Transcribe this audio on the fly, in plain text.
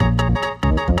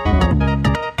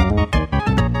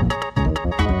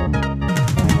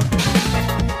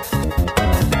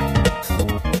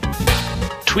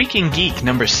Tweaking Geek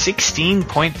number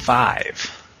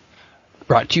 16.5.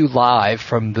 Brought to you live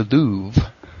from the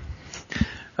Louvre.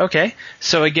 Okay,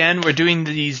 so again, we're doing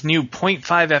these new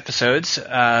 0.5 episodes.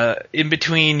 In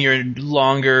between your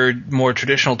longer, more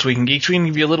traditional Tweaking Geeks, we can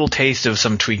give you a little taste of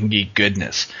some Tweaking Geek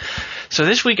goodness. So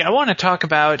this week, I want to talk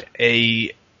about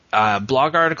a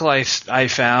blog article I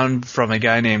found from a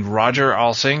guy named Roger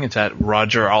Alsing. It's at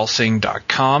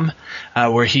rogeralsing.com,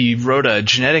 where he wrote a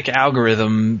genetic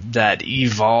algorithm that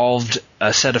evolved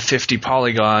a set of 50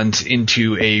 polygons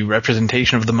into a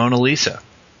representation of the Mona Lisa.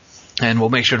 And we'll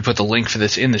make sure to put the link for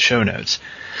this in the show notes.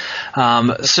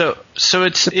 So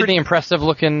it's a pretty impressive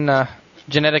looking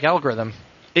genetic algorithm.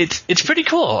 It's pretty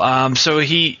cool. So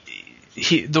he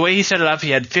the way he set it up, he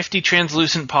had 50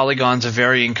 translucent polygons of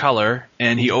varying color,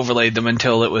 and he overlaid them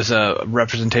until it was a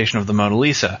representation of the Mona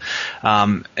Lisa.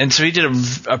 And so he did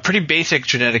a pretty basic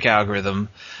genetic algorithm.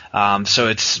 So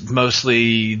it's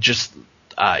mostly just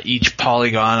each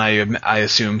polygon, I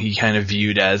assume he kind of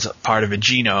viewed as part of a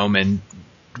genome and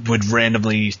would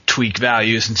randomly tweak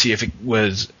values and see if it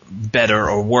was better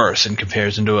or worse in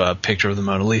comparison to a picture of the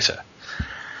Mona Lisa.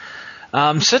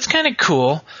 So that's kind of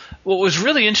cool. What was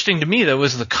really interesting to me, though,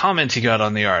 was the comments he got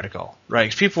on the article,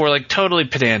 right? 'Cause people were like totally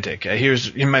pedantic. Here's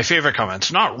in my favorite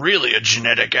comments: "Not really a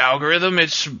genetic algorithm.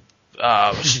 It's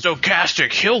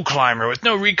stochastic hill climber with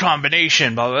no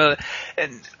recombination." Blah blah.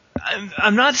 And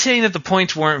I'm not saying that the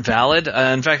points weren't valid.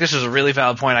 In fact, this was a really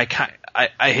valid point.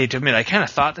 I hate to admit, I kind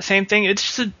of thought the same thing. It's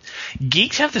just that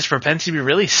geeks have this propensity to be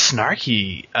really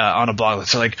snarky on a blog.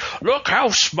 So like, "Look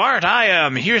how smart I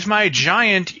am. Here's my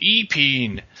giant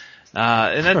e-peen."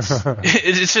 And that's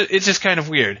it's just kind of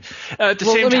weird. At the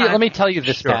same time, let me tell you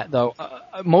this, Pat. Though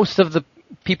most of the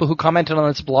people who commented on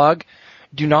this blog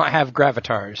do not have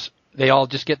gravatars. They all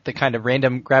just get the kind of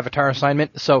random gravatar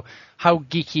assignment. So how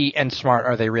geeky and smart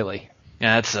are they really?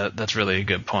 Yeah, that's really a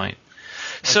good point.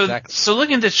 So, Exactly. So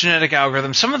looking at this genetic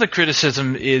algorithm, some of the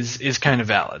criticism is kind of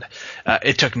valid.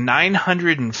 It took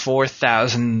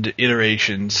 904,000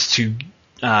 iterations to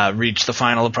reach the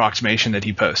final approximation that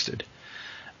he posted,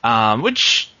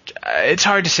 which it's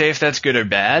hard to say if that's good or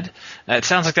bad. It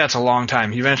sounds like that's a long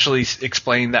time. He eventually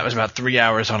explained that was about 3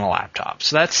 hours on a laptop,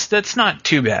 so that's not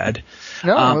too bad.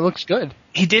 No, it looks good.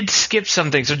 He did skip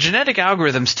something. So genetic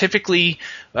algorithms, typically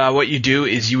what you do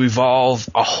is you evolve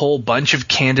a whole bunch of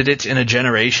candidates in a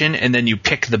generation, and then you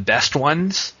pick the best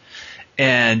ones,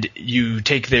 and you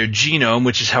take their genome,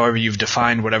 which is however you've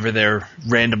defined whatever they're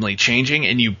randomly changing,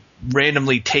 and you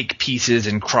randomly take pieces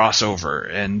and cross over,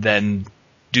 and then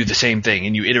do the same thing,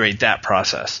 and you iterate that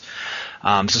process.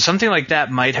 So something like that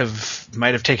might have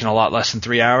taken a lot less than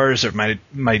 3 hours, or might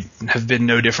have been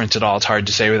no difference at all. It's hard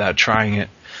to say without trying it.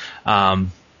 The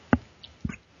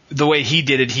way he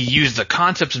did it, he used the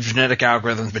concepts of genetic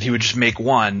algorithms, but he would just make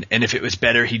one, and if it was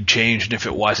better, he'd change, and if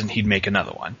it wasn't, he'd make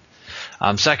another one.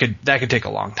 So that could take a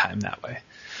long time that way.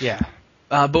 Yeah.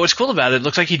 But what's cool about it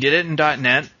looks like he did it in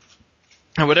 .NET.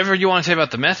 And whatever you want to say about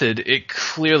the method, it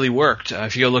clearly worked.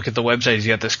 If you go look at the website, he's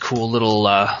got this cool little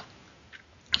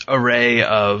array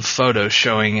of photos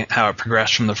showing how it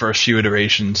progressed from the first few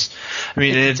iterations. I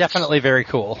mean, it's definitely very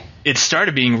cool. It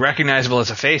started being recognizable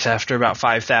as a face after about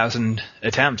 5,000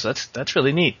 attempts. That's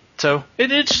really neat. So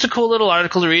it's just a cool little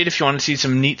article to read if you want to see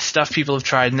some neat stuff people have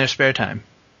tried in their spare time.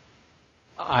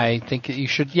 I think you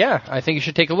should. Yeah, I think you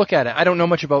should take a look at it. I don't know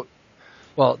much about.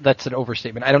 Well, that's an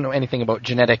overstatement. I don't know anything about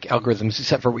genetic algorithms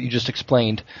except for what you just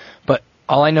explained. But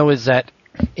all I know is that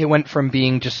it went from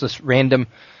being just this random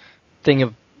thing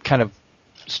of kind of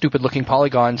stupid-looking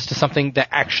polygons to something that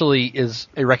actually is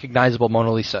a recognizable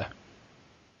Mona Lisa.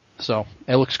 So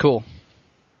it looks cool.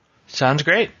 Sounds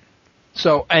great.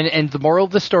 So, and the moral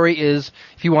of the story is,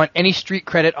 if you want any street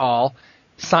cred at all,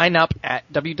 sign up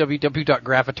at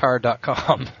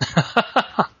www.gravatar.com.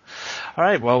 All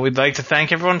right, well, we'd like to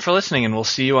thank everyone for listening, and we'll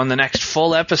see you on the next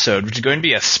full episode, which is going to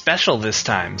be a special this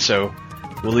time, so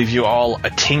we'll leave you all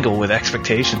a-tingle with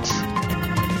expectations.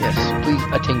 Yes, please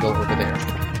a-tingle over there.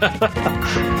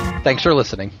 Thanks for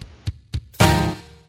listening.